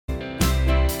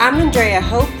I'm Andrea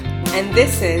Hope, and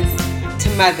this is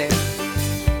To Mother.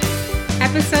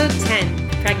 Episode 10,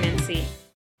 Pregnancy.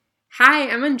 Hi,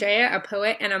 I'm Andrea, a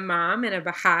poet and a mom and a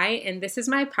Baha'i, and this is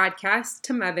my podcast,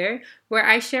 To Mother, where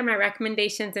I share my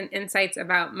recommendations and insights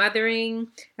about mothering,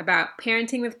 about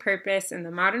parenting with purpose in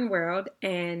the modern world,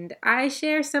 and I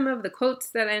share some of the quotes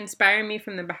that inspire me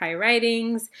from the Baha'i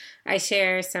writings. I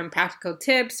share some practical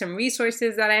tips, some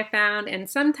resources that I found, and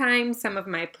sometimes some of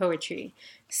my poetry.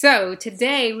 So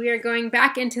today we are going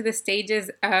back into the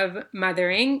stages of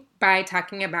mothering by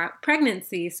talking about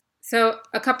pregnancies. So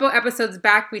a couple episodes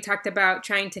back, we talked about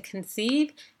trying to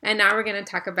conceive, and now we're going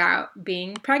to talk about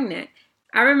being pregnant.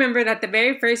 I remember that the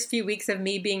very first few weeks of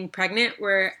me being pregnant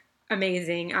were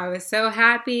amazing. I was so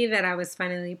happy that I was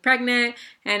finally pregnant,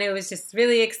 and it was just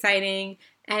really exciting.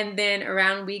 And then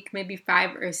around week maybe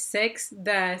 5 or 6,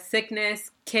 the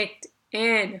sickness kicked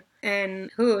in. And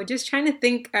just trying to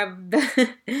think of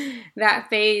that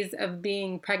phase of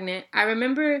being pregnant. I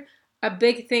remember a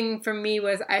big thing for me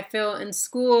was I feel in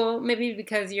school, maybe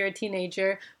because you're a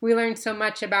teenager, we learned so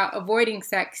much about avoiding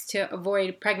sex to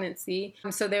avoid pregnancy.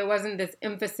 So there wasn't this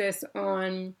emphasis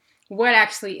on what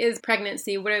actually is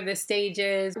pregnancy, what are the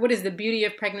stages, what is the beauty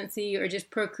of pregnancy or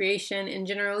just procreation in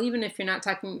general, even if you're not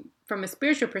talking from a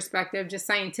spiritual perspective, just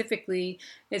scientifically,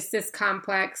 it's this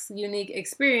complex, unique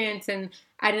experience, and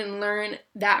I didn't learn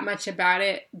that much about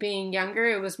it being younger.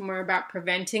 It was more about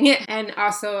preventing it, and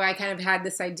also I kind of had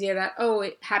this idea that,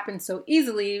 it happens so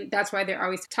easily, that's why they're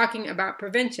always talking about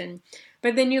prevention.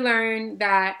 But then you learn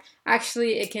that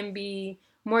actually it can be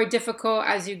more difficult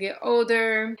as you get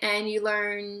older, and you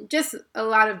learn just a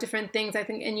lot of different things. I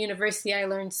think in university I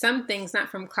learned some things, not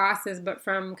from classes, but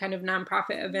from kind of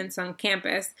nonprofit events on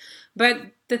campus. But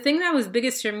the thing that was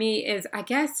biggest for me is, I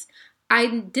guess, I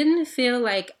didn't feel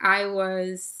like I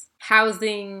was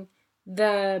housing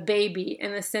the baby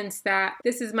in the sense that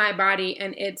this is my body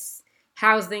and it's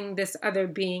housing this other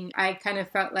being. I kind of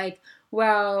felt like,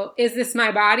 well, is this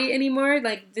my body anymore?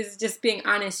 Like, this is just being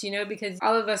honest, because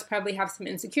all of us probably have some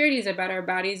insecurities about our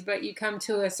bodies, but you come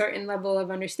to a certain level of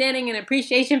understanding and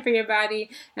appreciation for your body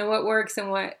and what works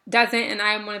and what doesn't. And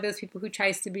I'm one of those people who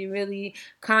tries to be really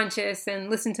conscious and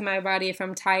listen to my body if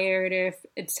I'm tired or if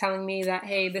it's telling me that,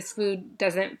 hey, this food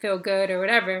doesn't feel good or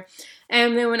whatever.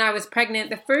 And then when I was pregnant,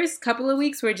 the first couple of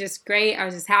weeks were just great. I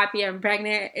was just happy I'm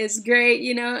pregnant. It's great,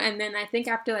 And then I think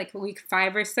after like week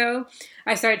 5 or so,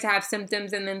 I started to have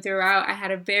symptoms. And then throughout, I had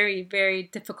a very, very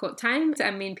difficult time. I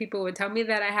mean, people would tell me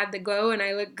that I had the glow and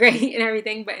I looked great and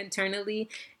everything. But internally,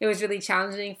 it was really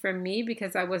challenging for me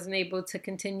because I wasn't able to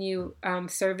continue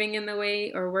serving in the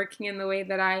way or working in the way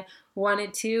that I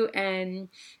wanted to. And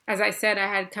as I said, I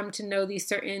had come to know these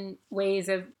certain ways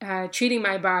of treating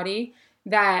my body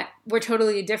that were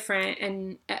totally different,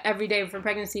 and every day for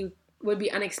pregnancy would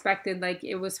be unexpected. Like,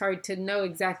 it was hard to know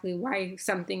exactly why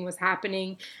something was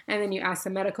happening. And then you ask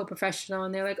a medical professional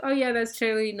and they're like, oh yeah, that's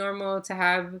totally normal to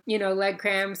have, leg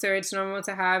cramps, or it's normal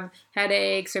to have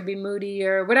headaches or be moody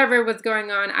or whatever was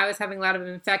going on. I was having a lot of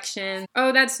infection.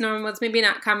 Oh, that's normal. It's maybe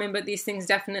not common, but these things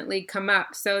definitely come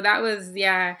up. So that was,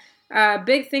 a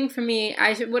big thing for me.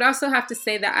 I would also have to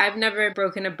say that I've never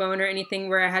broken a bone or anything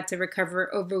where I had to recover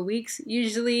over weeks.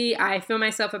 Usually I feel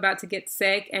myself about to get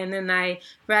sick and then I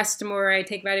rest more, I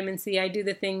take vitamin C, I do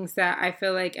the things that I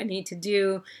feel like I need to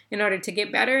do in order to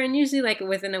get better, and usually like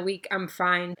within a week I'm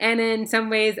fine. And in some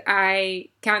ways I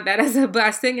count that as a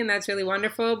blessing, and that's really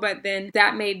wonderful, but then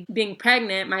that made being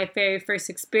pregnant my very first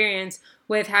experience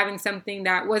with having something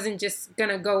that wasn't just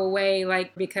gonna go away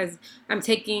like because I'm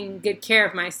taking good care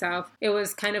of myself. It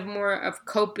was kind of more of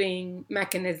coping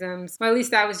mechanisms. Well, at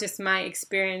least that was just my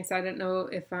experience. I don't know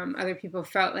if other people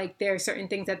felt like there are certain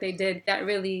things that they did that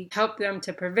really helped them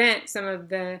to prevent some of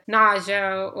the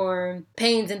nausea or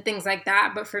pains and things like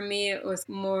that. But for me, it was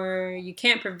more, you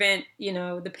can't prevent,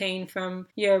 the pain from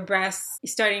your breasts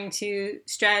starting to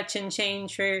stretch and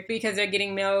change because they're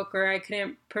getting milk, or I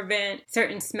couldn't prevent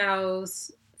certain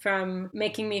smells from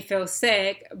making me feel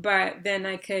sick, but then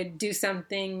I could do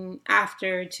something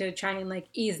after to try and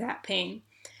ease that pain.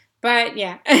 But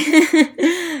yeah,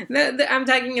 I'm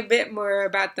talking a bit more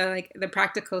about the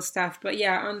practical stuff. But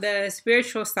yeah, on the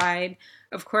spiritual side,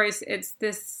 of course, it's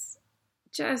this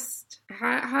just,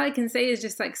 how I can say is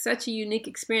just such a unique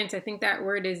experience. I think that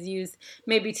word is used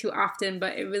maybe too often,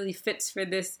 but it really fits for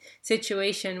this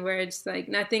situation where it's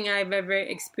nothing I've ever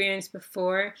experienced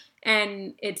before.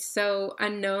 And it's so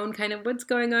unknown kind of what's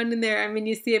going on in there. I mean,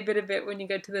 you see a bit of it when you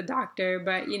go to the doctor,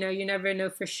 but you never know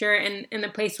for sure. And in the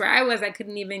place where I was, I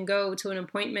couldn't even go to an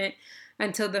appointment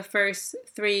until the first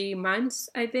 3 months,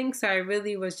 I think. So I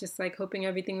really was just hoping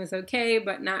everything was okay,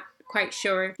 but not quite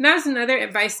sure. And that was another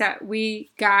advice that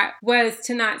we got, was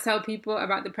to not tell people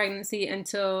about the pregnancy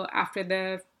until after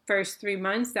the first 3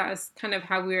 months. That was kind of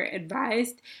how we were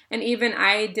advised. And even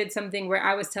I did something where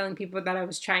I was telling people that I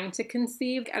was trying to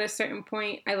conceive. At a certain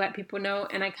point, I let people know,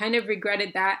 and I kind of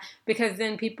regretted that, because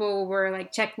then people were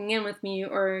like checking in with me,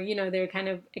 or, you know, they're kind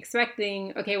of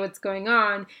expecting, okay, what's going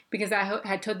on? Because I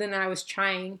had told them that I was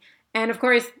trying. And of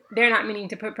course, they're not meaning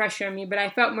to put pressure on me, but I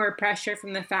felt more pressure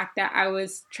from the fact that I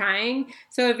was trying.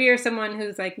 So if you're someone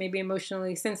who's like maybe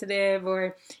emotionally sensitive,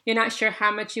 or you're not sure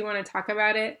how much you want to talk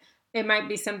about it, it might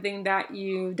be something that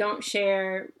you don't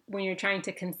share when you're trying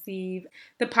to conceive.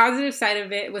 The positive side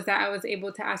of it was that I was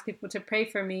able to ask people to pray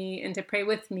for me and to pray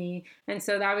with me. And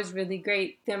so that was really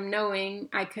great, them knowing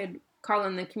I could call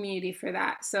on the community for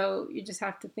that. So you just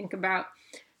have to think about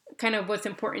kind of what's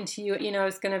important to you. You know,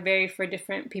 it's going to vary for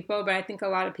different people, but I think a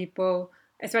lot of people,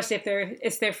 especially if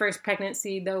it's their first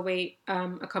pregnancy, they'll wait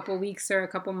a couple weeks or a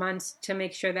couple months to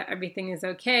make sure that everything is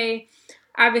okay.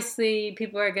 Obviously,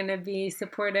 people are going to be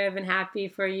supportive and happy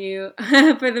for you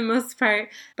for the most part.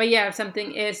 But yeah, if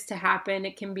something is to happen,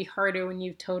 it can be harder when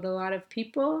you've told a lot of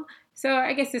people. So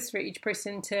I guess it's for each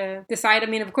person to decide. I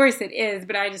mean, of course it is,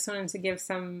 but I just wanted to give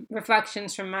some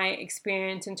reflections from my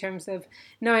experience in terms of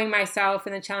knowing myself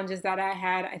and the challenges that I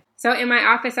had. So in my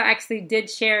office, I actually did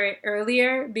share it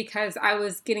earlier because I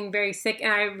was getting very sick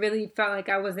and I really felt like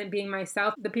I wasn't being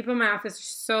myself. The people in my office are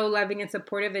so loving and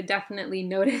supportive. They definitely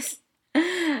noticed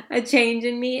a change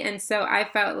in me. And so I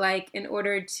felt like in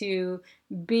order to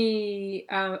be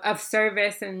of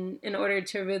service and in order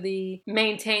to really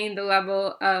maintain the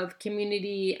level of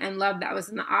community and love that was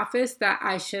in the office, that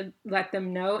I should let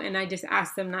them know. And I just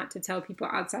asked them not to tell people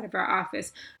outside of our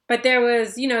office. But there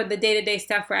was, you know, the day-to-day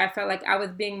stuff where I felt like I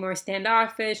was being more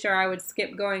standoffish, or I would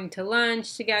skip going to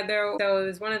lunch together. So it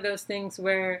was one of those things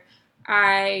where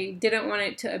I didn't want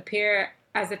it to appear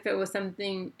as if it was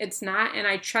something it's not. And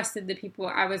I trusted the people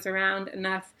I was around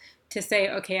enough to say,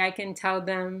 okay, I can tell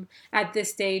them at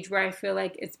this stage where I feel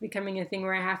like it's becoming a thing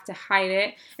where I have to hide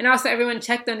it. And also everyone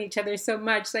checked on each other so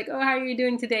much, like, oh, how are you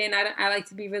doing today? And I like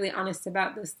to be really honest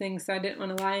about those things. So I didn't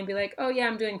want to lie and be like, oh yeah,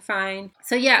 I'm doing fine.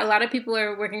 So yeah, a lot of people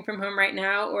are working from home right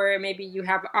now, or maybe you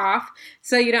have off,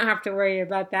 so you don't have to worry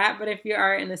about that. But if you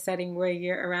are in a setting where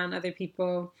you're around other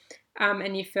people,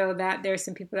 and you feel that there's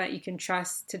some people that you can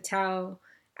trust to tell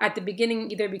at the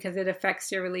beginning, either because it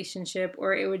affects your relationship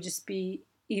or it would just be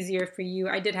easier for you.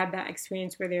 I did have that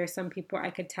experience where there are some people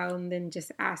I could tell and then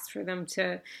just ask for them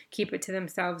to keep it to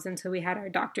themselves until we had our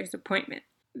doctor's appointment.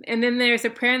 And then there's a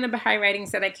prayer in the Baha'i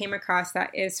writings that I came across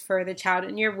that is for the child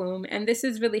in your womb. And this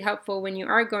is really helpful when you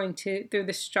are going through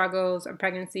the struggles of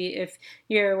pregnancy, if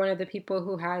you're one of the people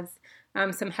who has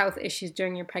some health issues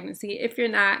during your pregnancy. If you're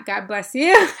not, God bless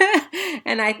you.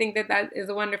 And I think that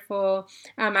is wonderful.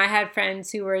 I had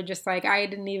friends who were just like, I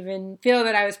didn't even feel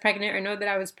that I was pregnant or know that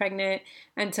I was pregnant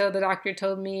until the doctor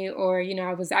told me, or, you know,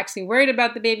 I was actually worried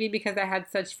about the baby because I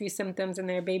had such few symptoms and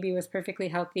their baby was perfectly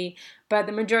healthy. But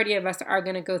the majority of us are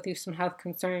going to go through some health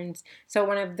concerns. So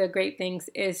one of the great things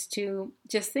is to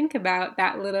just think about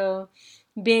that little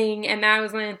being, and that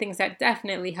was one of the things that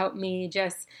definitely helped me,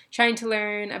 just trying to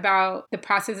learn about the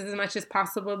process as much as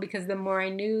possible, because the more I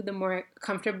knew, the more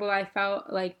comfortable I felt,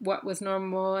 like what was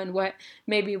normal and what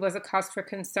maybe was a cause for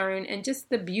concern, and just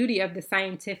the beauty of the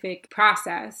scientific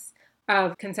process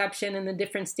of conception and the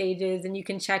different stages. And you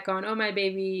can check on, oh, my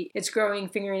baby, it's growing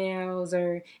fingernails,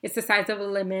 or it's the size of a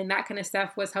lemon. That kind of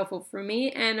stuff was helpful for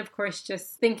me. And of course,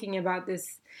 just thinking about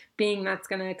this being that's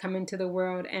going to come into the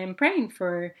world and praying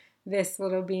for this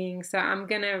little being. So I'm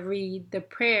going to read the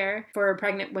prayer for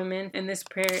pregnant women, and this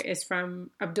prayer is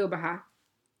from Abdul Baha.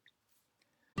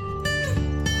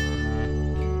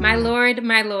 My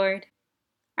Lord,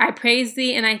 I praise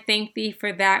thee and I thank thee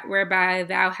for that whereby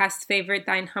thou hast favored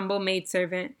thine humble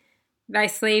maidservant, thy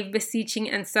slave beseeching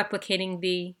and supplicating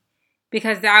thee,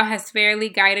 because thou hast verily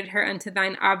guided her unto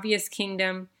thine obvious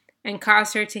kingdom, and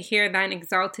caused her to hear thine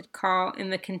exalted call in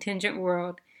the contingent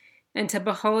world, and to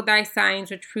behold thy signs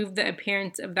which prove the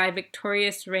appearance of thy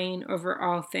victorious reign over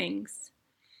all things.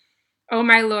 O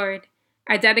my Lord,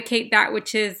 I dedicate that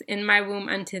which is in my womb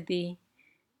unto thee.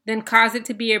 Then cause it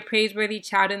to be a praiseworthy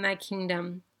child in thy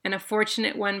kingdom, and a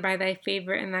fortunate one by thy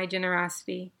favor and thy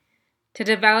generosity, to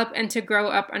develop and to grow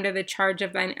up under the charge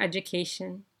of thine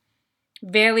education.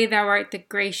 Verily thou art the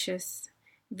gracious,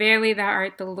 verily thou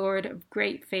art the Lord of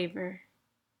great favor.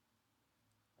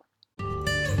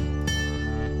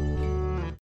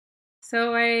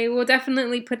 So I will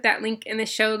definitely put that link in the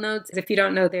show notes. If you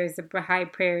don't know, there's a Baha'i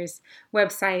Prayers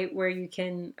website where you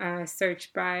can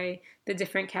search by the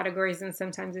different categories, and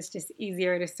sometimes it's just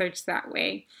easier to search that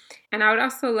way. And I would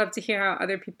also love to hear how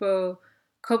other people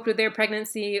coped with their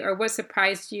pregnancy, or what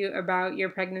surprised you about your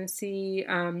pregnancy.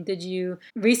 Did you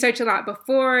research a lot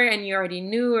before and you already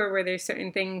knew, or were there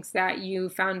certain things that you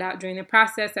found out during the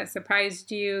process that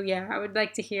surprised you? Yeah, I would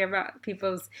like to hear about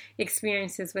people's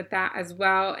experiences with that as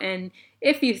well. And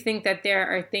if you think that there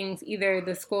are things either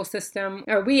the school system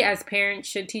or we as parents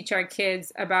should teach our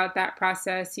kids about that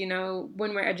process,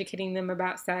 when we're educating them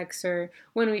about sex, or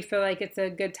when we feel like it's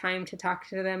a good time to talk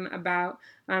to them about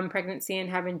pregnancy and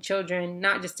having children,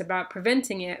 not just about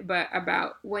preventing it, but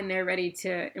about when they're ready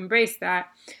to embrace that.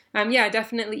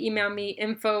 Definitely email me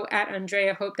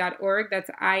info@andreahope.org. That's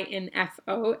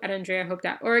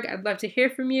info@andreahope.org. I'd love to hear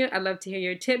from you. I'd love to hear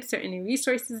your tips or any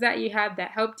resources that you have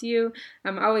that helped you.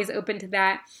 I'm always open to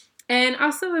that. And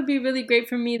also, it would be really great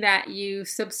for me that you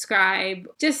subscribe,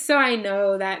 just so I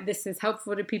know that this is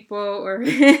helpful to people, or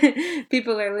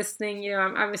people are listening.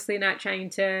 I'm obviously not trying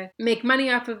to make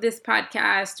money off of this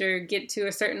podcast or get to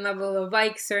a certain level of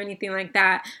likes or anything like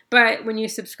that. But when you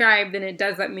subscribe, then it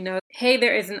does let me know, hey,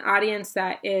 there is an audience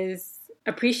that is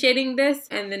appreciating this.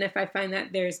 And then if I find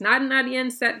that there's not an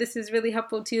audience that this is really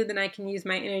helpful to, then I can use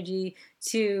my energy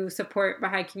to support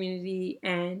Baha'i community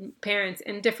and parents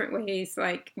in different ways,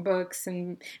 like books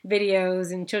and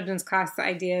videos and children's class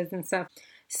ideas and stuff.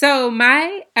 So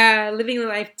my living the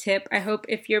life tip, I hope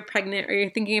if you're pregnant or you're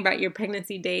thinking about your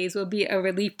pregnancy days, will be a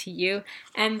relief to you.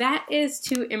 And that is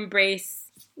to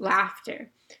embrace laughter.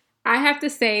 I have to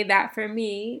say that for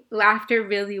me, laughter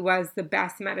really was the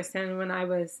best medicine when I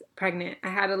was pregnant. I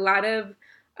had a lot of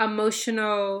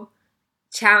emotional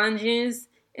challenges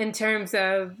in terms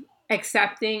of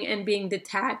accepting and being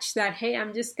detached that, hey,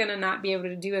 I'm just going to not be able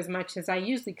to do as much as I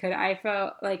usually could. I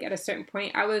felt like at a certain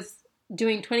point I was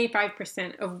doing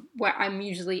 25% of what I'm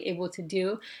usually able to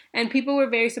do. And people were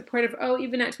very supportive. Oh,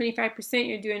 even at 25%,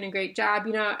 you're doing a great job.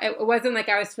 It wasn't like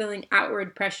I was feeling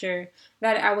outward pressure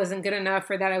that I wasn't good enough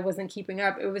or that I wasn't keeping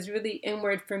up. It was really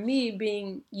inward for me,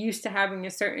 being used to having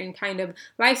a certain kind of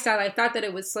lifestyle. I thought that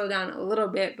it would slow down a little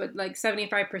bit, but like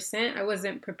 75%, I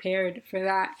wasn't prepared for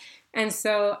that. And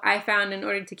so I found, in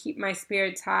order to keep my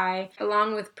spirits high,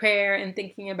 along with prayer and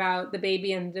thinking about the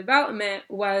baby and development,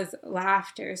 was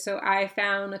laughter. So I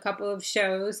found a couple of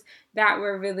shows that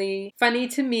were really funny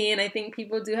to me, and I think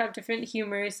people do have different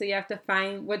humor, so you have to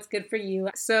find what's good for you.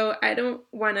 So I don't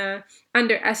want to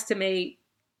underestimate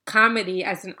comedy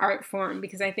as an art form,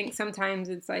 because I think sometimes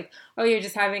it's like, oh, you're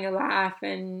just having a laugh,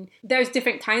 and there's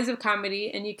different kinds of comedy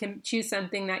and you can choose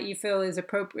something that you feel is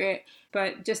appropriate.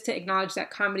 But just to acknowledge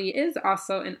that comedy is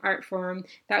also an art form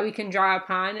that we can draw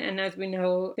upon. And as we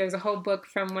know, there's a whole book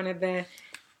from one of the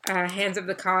Hands of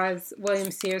the Cause,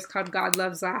 William Sears, called God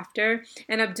Loves Laughter.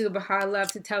 And Abdu'l-Baha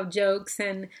loved to tell jokes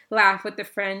and laugh with a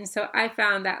friend. So I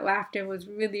found that laughter was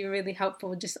really, really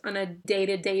helpful just on a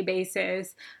day-to-day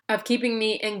basis of keeping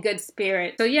me in good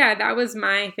spirit. So yeah, that was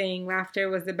my thing. Laughter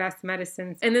was the best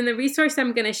medicine. And then the resource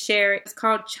I'm going to share is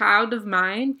called Child of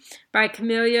Mine by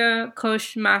Camelia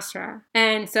Kosh Masra.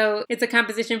 And so it's a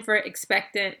composition for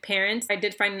expectant parents. I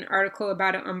did find an article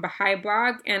about it on Baha'i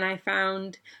Blog, and I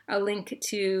found a link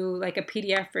to like a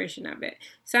PDF version of it.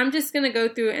 So I'm just going to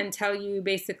go through and tell you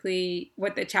basically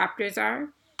what the chapters are.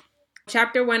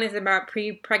 Chapter 1 is about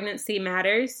pre-pregnancy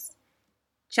matters.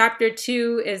 Chapter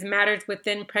 2 is matters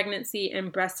within pregnancy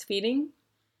and breastfeeding.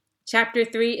 Chapter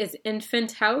 3 is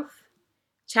infant health.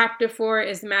 Chapter 4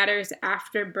 is matters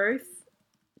after birth.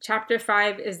 Chapter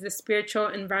 5 is the spiritual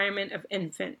environment of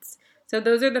infants. So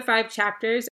those are the 5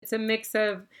 chapters. It's a mix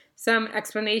of some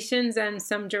explanations and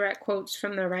some direct quotes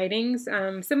from the writings,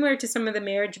 similar to some of the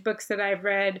marriage books that I've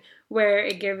read, where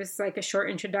it gives like a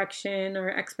short introduction or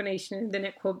explanation and then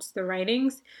it quotes the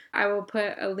writings. I will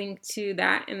put a link to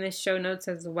that in the show notes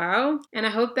as well. And I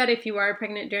hope that if you are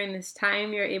pregnant during this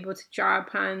time, you're able to draw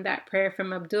upon that prayer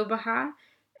from Abdu'l-Baha.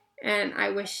 And I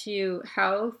wish you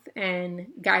health and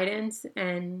guidance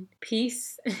and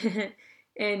peace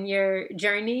in your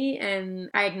journey, and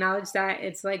I acknowledge that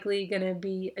it's likely going to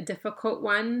be a difficult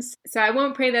one. So I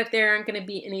won't pray that there aren't going to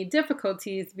be any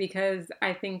difficulties, because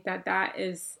I think that that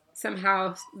is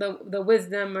somehow the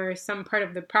wisdom or some part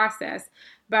of the process.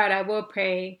 But I will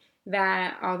pray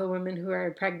that all the women who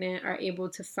are pregnant are able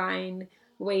to find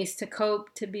ways to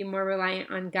cope, to be more reliant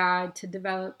on God, to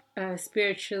develop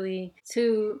spiritually,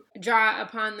 to draw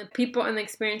upon the people and the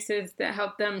experiences that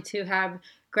help them to have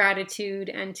gratitude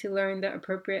and to learn the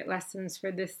appropriate lessons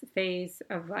for this phase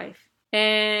of life.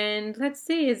 And let's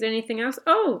see, is there anything else?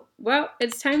 Oh, well,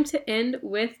 it's time to end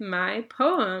with my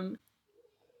poem.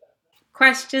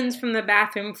 Questions from the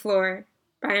Bathroom Floor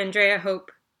by Andrea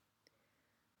Hope.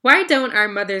 Why don't our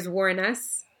mothers warn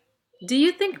us? Do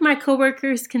you think my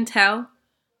coworkers can tell?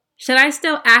 Should I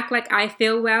still act like I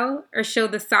feel well or show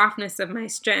the softness of my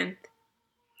strength?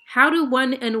 How do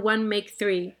 1 and 1 make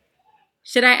 3?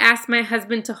 Should I ask my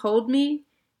husband to hold me?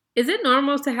 Is it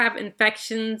normal to have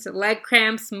infections, leg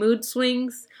cramps, mood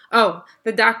swings? Oh,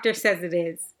 the doctor says it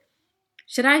is.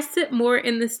 Should I sit more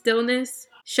in the stillness,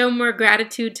 show more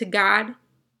gratitude to God?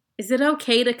 Is it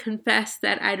okay to confess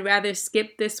that I'd rather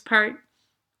skip this part?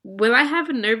 Will I have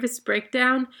a nervous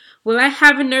breakdown? Will I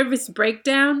have a nervous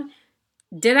breakdown?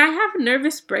 Did I have a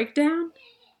nervous breakdown?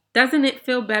 Doesn't it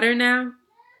feel better now?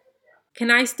 Can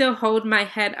I still hold my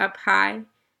head up high,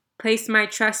 place my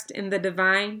trust in the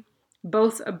divine,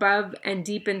 both above and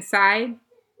deep inside?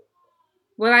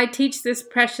 Will I teach this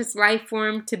precious life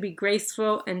form to be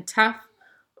graceful and tough?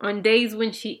 On days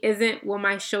when she isn't, will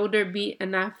my shoulder be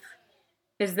enough?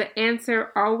 Is the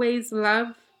answer always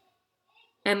love?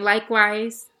 And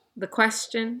likewise, the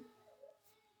question?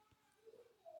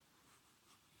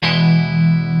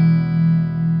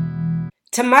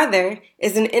 To Mother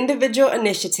is an individual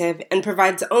initiative and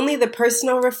provides only the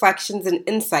personal reflections and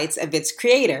insights of its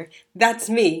creator, that's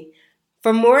me.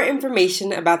 For more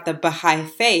information about the Baha'i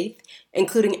Faith,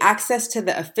 including access to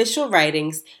the official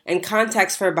writings and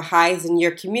context for Baha'is in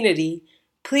your community,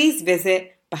 please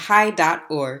visit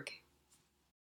Baha'i.org.